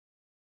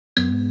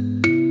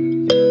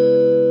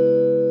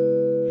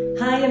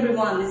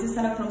everyone, this is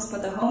Sara from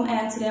Spotahome,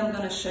 and today I'm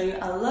going to show you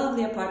a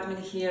lovely apartment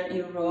here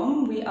in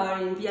Rome. We are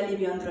in Via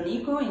Livio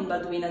Andronico in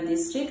Balduina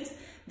district.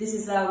 This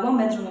is a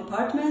one-bedroom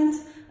apartment.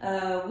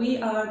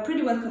 We are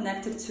pretty well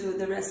connected to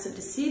the rest of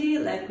the city,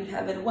 like we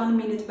have a 1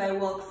 minute by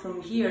walk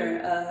from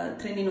here,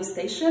 Trenino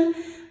station,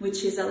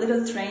 which is a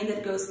little train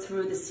that goes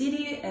through the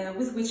city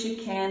with which you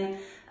can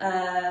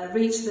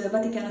reach the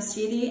Vaticano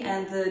City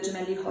and the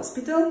Gemelli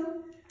Hospital.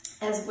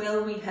 As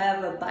well, we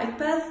have a bike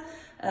path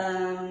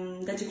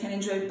that you can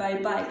enjoy by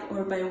bike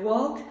or by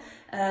walk,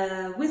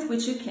 with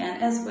which you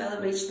can as well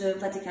reach the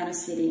Vaticano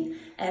City.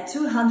 At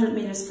 200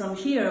 meters from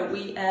here,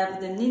 we have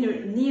the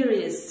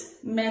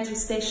nearest metro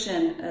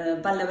station,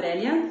 Valle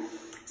Aurelia.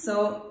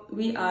 So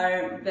we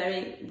are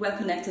very well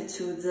connected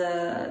to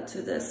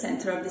the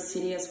center of the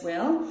city as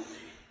well.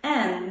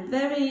 And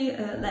very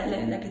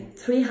like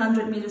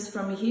 300 meters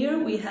from here,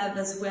 we have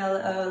as well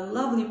a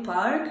lovely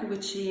park,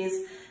 which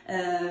is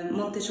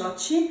Monte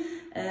Ciocci,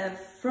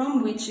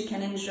 from which you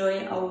can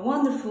enjoy a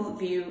wonderful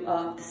view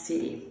of the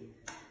city.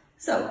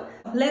 So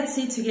let's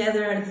see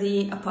together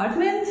the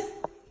apartment.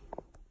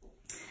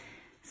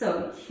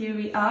 So here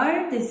we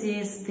are. This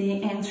is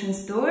the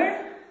entrance door.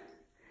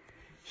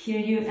 Here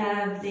you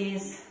have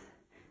this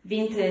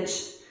vintage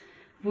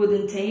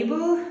wooden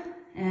table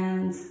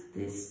and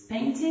this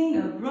painting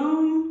of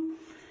Rome.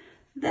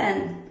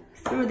 Then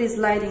through this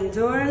sliding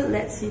door,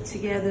 let's see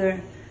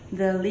together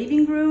the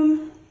living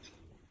room.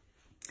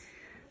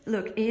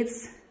 Look,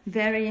 it's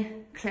very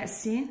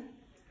classy.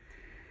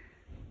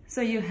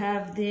 So you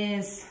have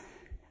this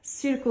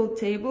circle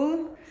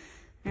table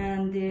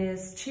and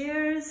these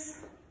chairs.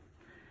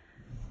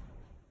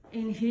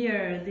 In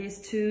here, these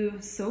two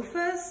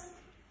sofas.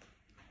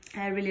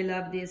 I really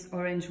love this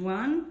orange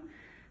one.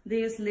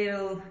 This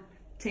little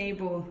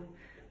table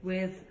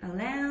with a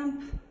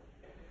lamp.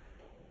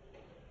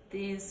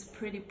 These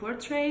pretty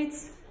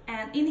portraits.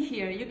 And in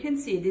here, you can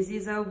see this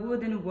is a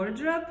wooden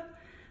wardrobe.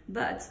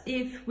 But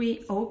if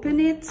we open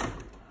it,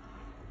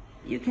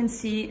 you can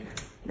see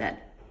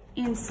that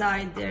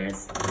inside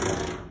there's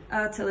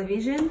a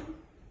television.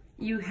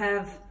 You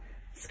have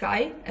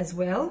Sky as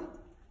well.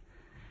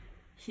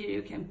 Here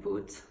you can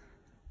put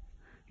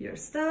your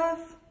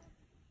stuff.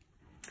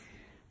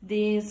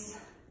 These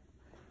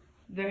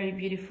very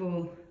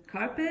beautiful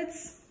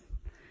carpets.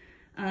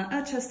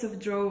 A chest of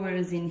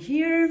drawers in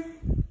here.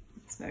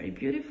 It's very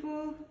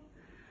beautiful.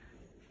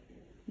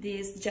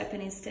 These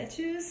Japanese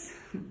statues.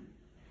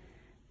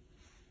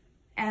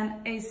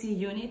 An AC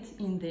unit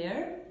in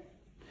there.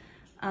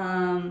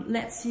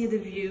 Let's see the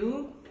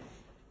view.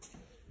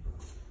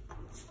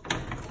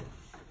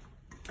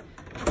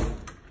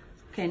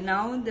 Okay,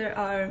 now there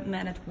are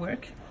men at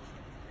work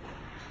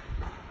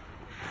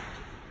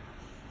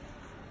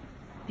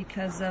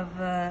because of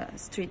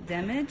street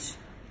damage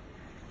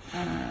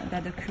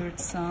that occurred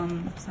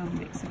some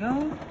weeks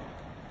ago.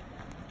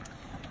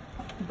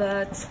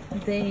 But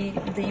they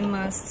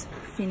must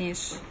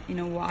finish in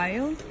a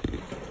while.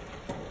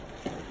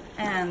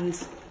 And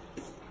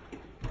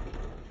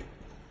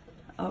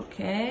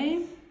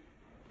okay,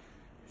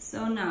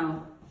 so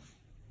now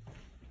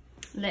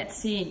let's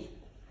see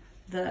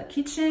the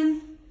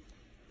kitchen.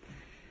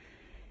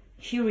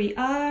 Here we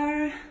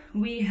are.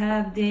 We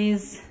have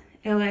this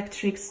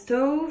electric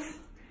stove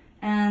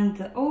and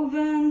the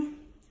oven.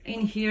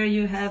 In here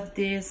you have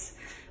this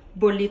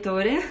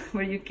bollitore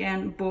where you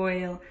can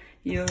boil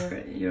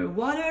your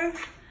water.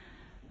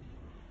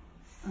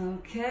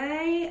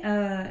 Okay,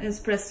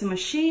 espresso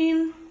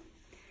machine.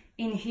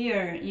 In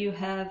here you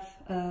have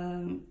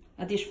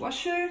a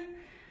dishwasher,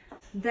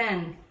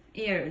 then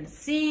here the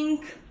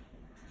sink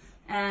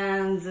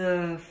and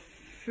the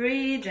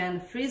fridge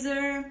and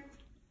freezer.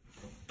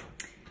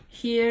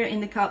 Here in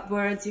the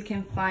cupboards you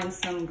can find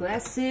some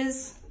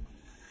glasses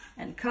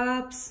and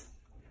cups.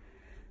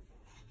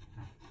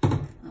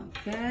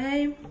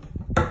 Okay,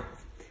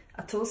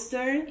 a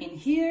toaster in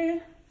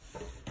here.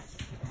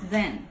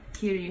 Then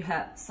here you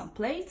have some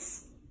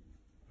plates.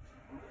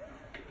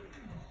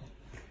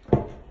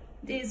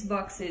 These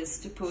boxes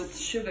to put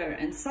sugar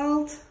and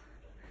salt,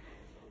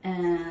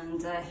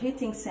 and a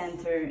heating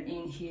center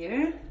in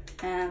here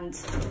and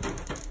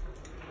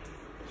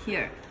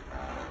here.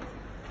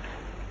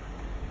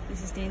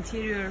 This is the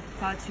interior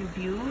patio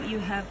view. You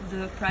have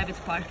the private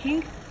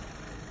parking.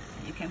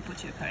 You can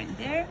put your car in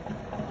there.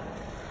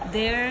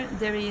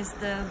 There is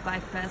the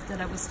bike path that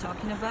I was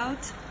talking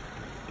about.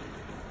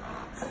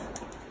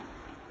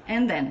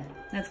 And then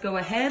let's go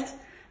ahead.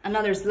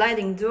 Another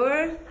sliding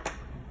door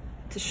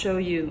to show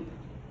you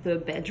the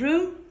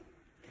bedroom.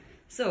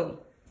 So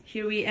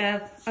here we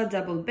have a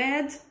double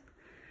bed,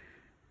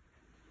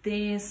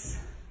 this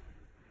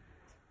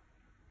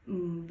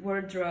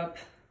wardrobe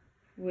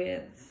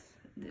with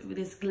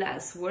this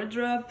glass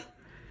wardrobe.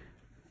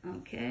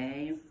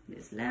 Okay,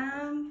 this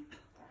lamp,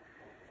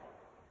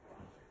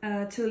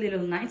 two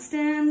little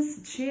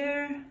nightstands,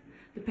 chair.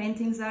 The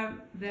paintings are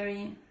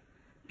very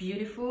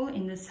beautiful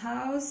in this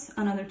house.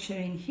 Another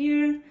chair in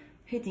here,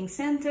 heating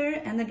center,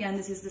 and again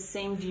this is the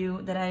same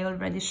view that I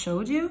already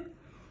showed you.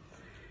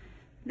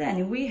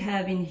 Then we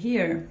have in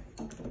here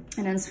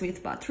an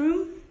ensuite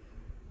bathroom.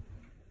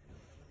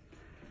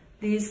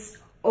 This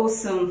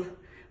awesome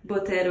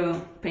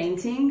Botero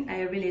painting,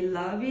 I really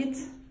love it.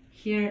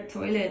 Here,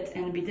 toilet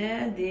and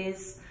bidet,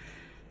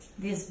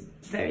 this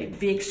very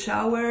big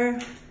shower.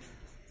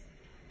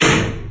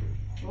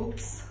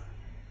 Oops.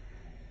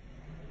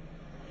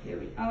 Here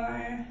we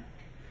are.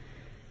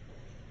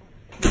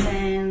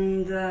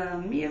 Then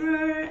the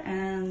mirror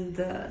and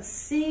the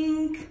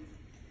sink.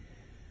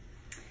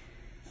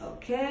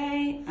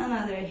 Okay,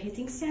 another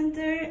heating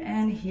center,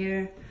 and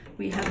here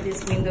we have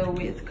this window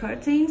with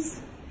curtains.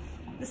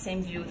 The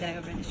same view that I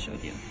already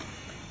showed you.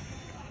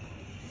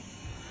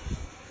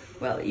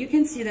 Well, you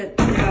can see that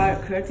there are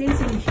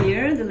curtains in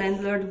here. The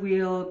landlord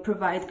will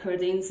provide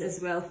curtains as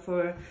well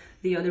for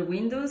the other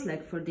windows,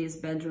 like for this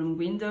bedroom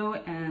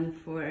window and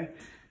for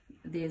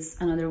this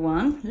another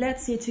one.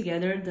 Let's see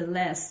together the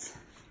last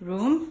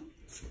room,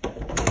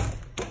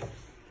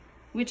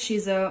 which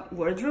is a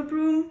wardrobe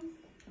room.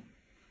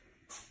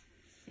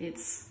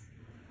 It's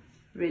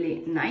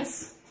really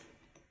nice.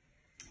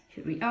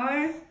 Here we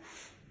are.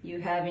 You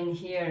have in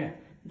here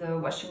the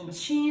washing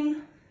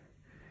machine,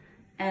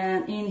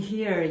 and in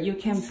here you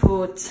can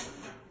put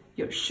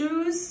your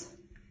shoes.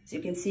 As you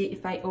can see,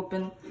 if I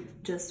open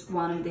just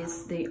one of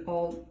these, they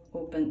all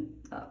open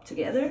up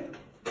together.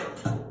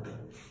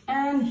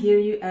 And here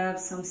you have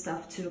some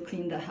stuff to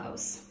clean the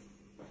house.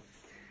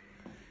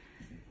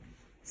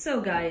 So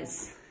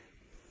guys,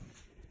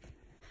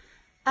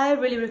 I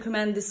really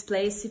recommend this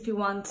place if you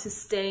want to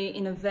stay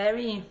in a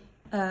very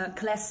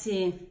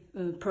classy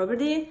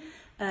property.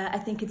 I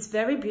think it's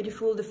very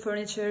beautiful. The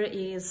furniture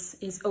is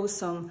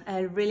awesome.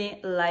 I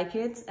really like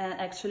it, and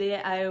actually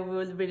I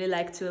would really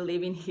like to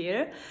live in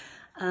here.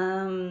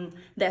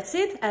 That's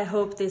it. I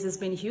hope this has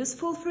been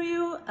useful for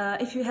you.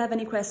 If you have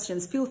any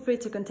questions, feel free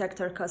to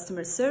contact our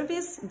customer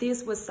service.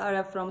 This was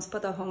Sara from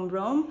Spotahome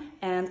Rome,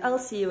 and I'll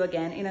see you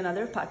again in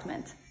another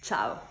apartment.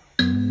 Ciao!